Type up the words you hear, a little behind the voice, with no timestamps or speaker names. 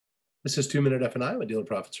This is 2 Minute F&I with Dealer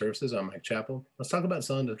Profit Services. I'm Mike Chappell. Let's talk about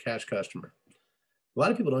selling to the cash customer. A lot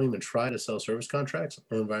of people don't even try to sell service contracts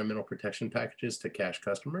or environmental protection packages to cash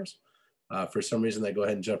customers. For some reason, they go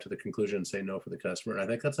ahead and jump to the conclusion and say no for the customer. And I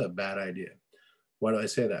think that's a bad idea. Why do I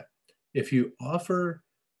say that? If you offer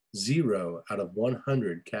 0 out of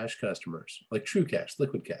 100 cash customers, like true cash,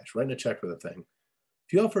 liquid cash, writing a check for the thing,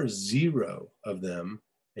 if you offer 0 of them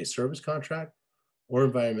a service contract or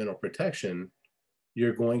environmental protection,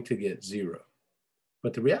 you're going to get 0.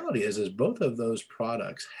 But the reality is both of those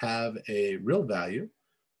products have a real value,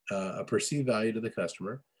 a perceived value to the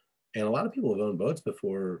customer. And a lot of people have owned boats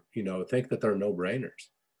before, think that they're no-brainers.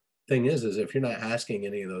 Thing is if you're not asking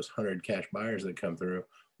any of those 100 cash buyers that come through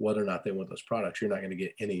whether or not they want those products, you're not going to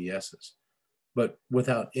get any yeses. But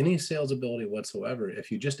without any sales ability whatsoever,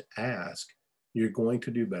 if you just ask, you're going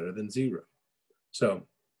to do better than 0. So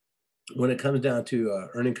when it comes down to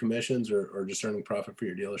earning commissions or just earning profit for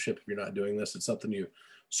your dealership, if you're not doing this, it's something you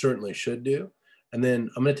certainly should do. And then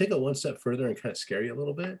I'm going to take it one step further and kind of scare you a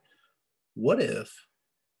little bit. What if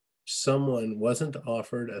someone wasn't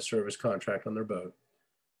offered a service contract on their boat,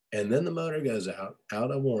 and then the motor goes out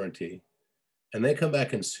of warranty, and they come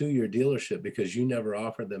back and sue your dealership because you never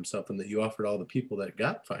offered them something that you offered all the people that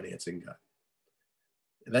got financing got?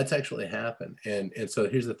 That's actually happened. And so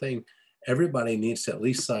here's the thing. Everybody needs to at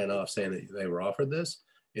least sign off saying that they were offered this.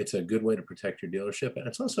 It's a good way to protect your dealership. And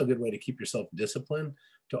it's also a good way to keep yourself disciplined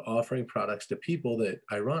to offering products to people that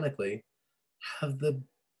ironically have the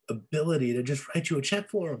ability to just write you a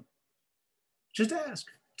check for them. Just ask.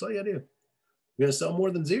 That's all you gotta do. You're gonna sell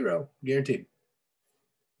more than 0, guaranteed.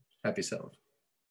 Happy selling.